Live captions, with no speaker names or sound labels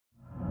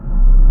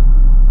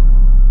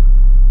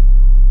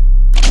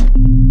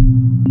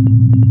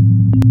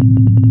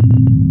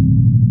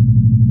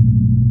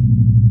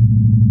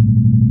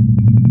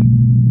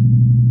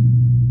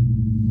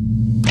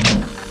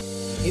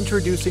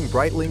Introducing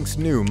Brightlink's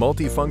new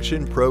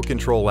multifunction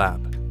Pro-Control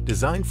app,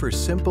 designed for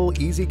simple,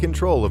 easy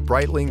control of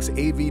Brightlink's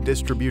AV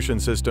distribution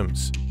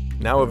systems.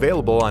 Now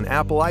available on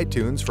Apple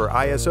iTunes for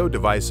ISO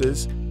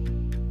devices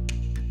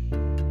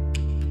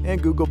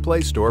and Google Play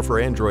Store for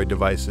Android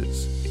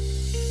devices.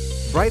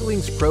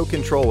 Brightlink's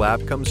Pro-Control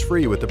app comes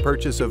free with the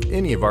purchase of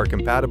any of our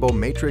compatible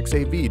Matrix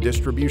AV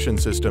distribution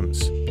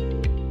systems.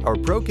 Our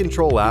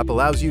Pro-Control app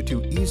allows you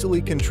to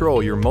easily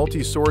control your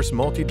multi-source,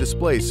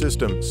 multi-display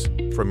systems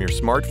from your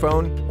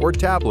smartphone or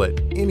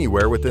tablet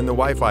anywhere within the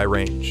Wi-Fi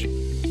range.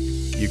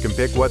 You can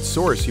pick what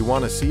source you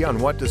want to see on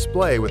what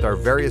display with our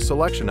various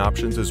selection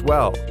options as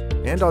well,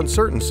 and on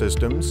certain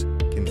systems,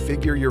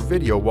 configure your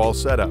video wall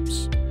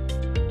setups.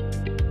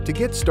 To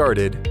get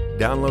started,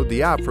 download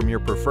the app from your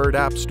preferred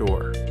app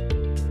store.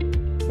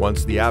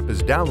 Once the app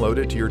is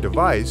downloaded to your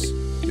device,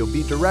 you'll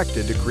be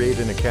directed to create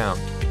an account.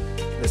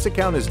 This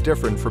account is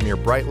different from your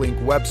Brightlink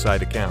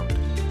website account.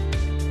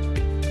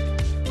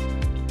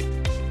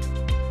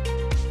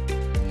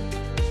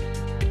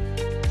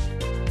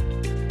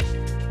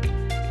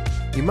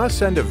 You must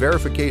send a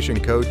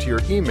verification code to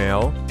your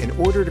email in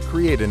order to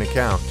create an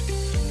account.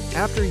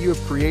 After you have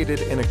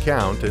created an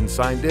account and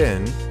signed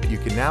in, you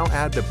can now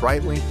add the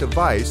Brightlink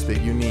device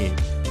that you need.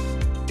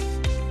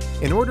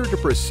 In order to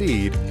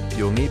proceed,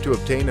 you'll need to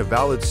obtain a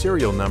valid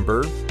serial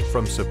number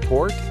from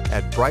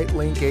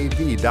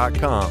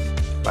support@brightlinkav.com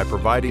by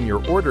providing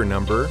your order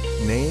number,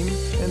 name,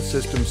 and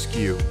system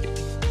SKU.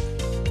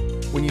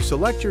 When you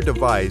select your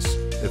device,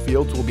 the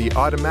fields will be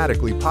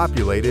automatically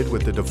populated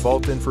with the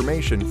default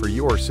information for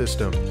your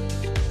system.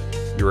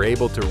 You're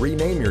able to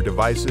rename your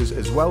devices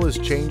as well as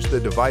change the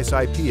device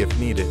IP if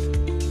needed.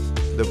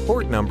 The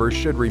port numbers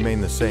should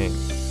remain the same.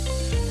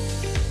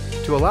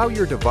 To allow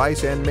your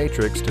device and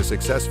Matrix to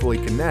successfully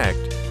connect,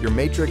 your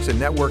Matrix and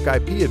network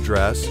IP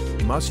address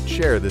must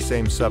share the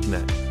same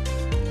subnet.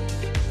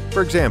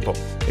 For example,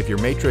 if your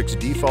Matrix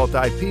default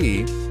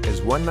IP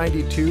is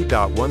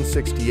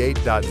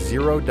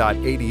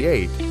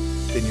 192.168.0.88,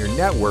 then your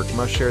network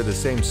must share the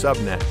same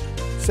subnet,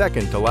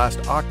 second to last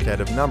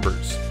octet of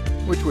numbers,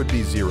 which would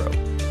be 0.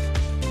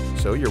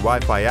 So your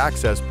Wi-Fi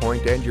access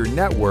point and your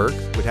network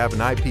would have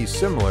an IP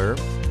similar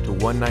to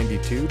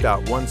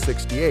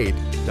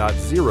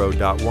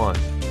 192.168.0.1.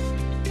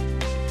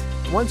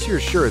 Once you're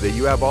sure that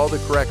you have all the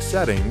correct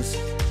settings,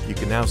 you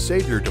can now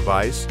save your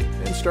device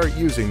and start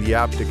using the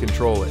app to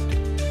control it.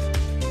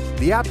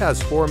 The app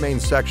has 4 main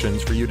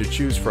sections for you to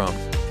choose from: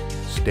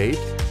 state,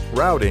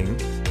 routing,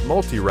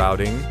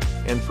 multi-routing,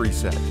 and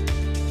preset.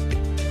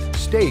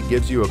 State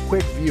gives you a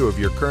quick view of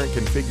your current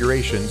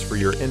configurations for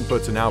your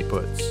inputs and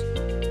outputs.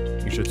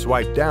 You should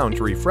swipe down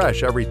to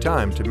refresh every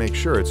time to make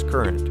sure it's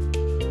current.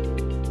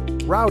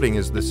 Routing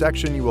is the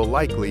section you will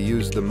likely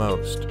use the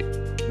most.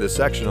 This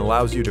section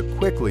allows you to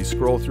quickly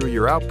scroll through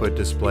your output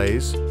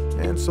displays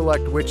and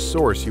select which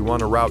source you want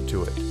to route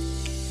to it.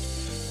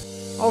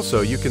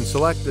 Also, you can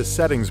select the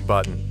Settings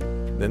button,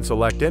 then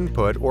select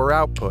Input or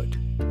Output,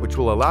 which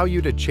will allow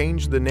you to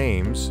change the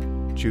names,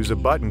 choose a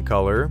button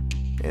color,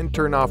 and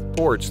turn off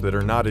ports that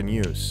are not in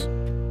use.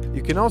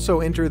 You can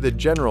also enter the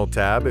General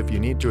tab if you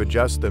need to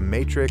adjust the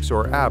Matrix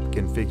or app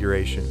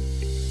configuration.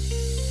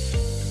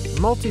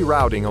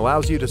 Multi-routing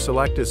allows you to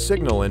select a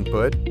signal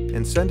input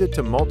and send it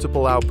to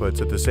multiple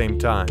outputs at the same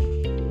time.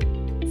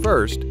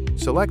 First,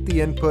 select the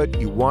input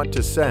you want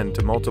to send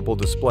to multiple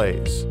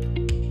displays.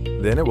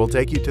 Then it will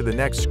take you to the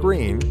next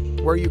screen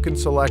where you can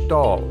select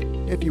all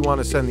if you want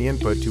to send the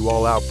input to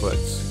all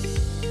outputs.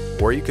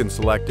 Or you can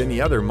select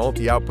any other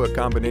multi-output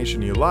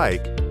combination you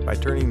like by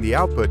turning the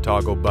output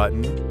toggle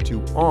button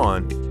to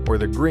on or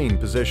the green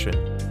position,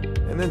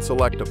 and then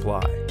select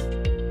Apply.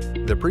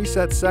 The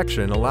Presets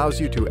section allows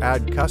you to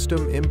add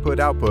custom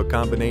input-output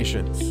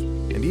combinations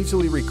and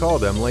easily recall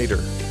them later.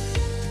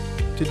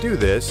 To do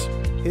this,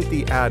 hit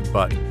the Add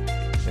button,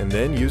 and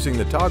then using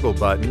the toggle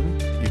button,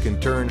 you can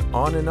turn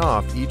on and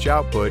off each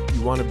output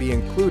you want to be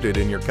included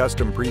in your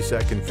custom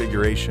preset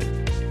configuration.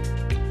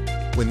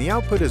 When the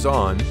output is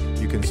on,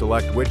 you can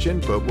select which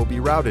input will be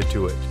routed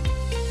to it.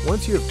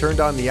 Once you have turned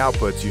on the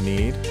outputs you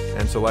need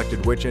and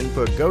selected which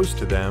input goes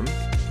to them,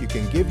 you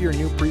can give your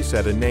new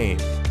preset a name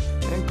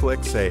and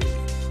click Save.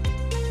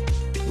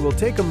 It will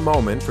take a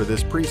moment for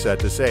this preset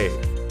to save.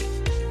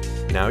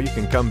 Now you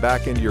can come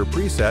back into your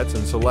presets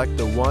and select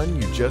the one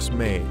you just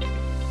made.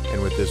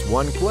 And with this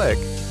one click,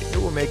 it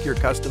will make your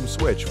custom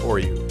switch for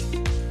you.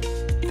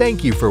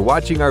 Thank you for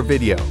watching our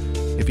video.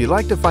 If you'd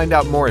like to find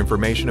out more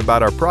information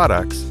about our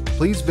products,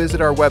 please visit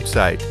our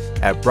website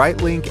at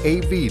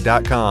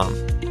brightlinkav.com,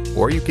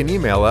 or you can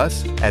email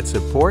us at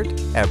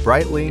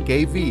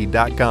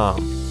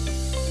support@brightlinkav.com.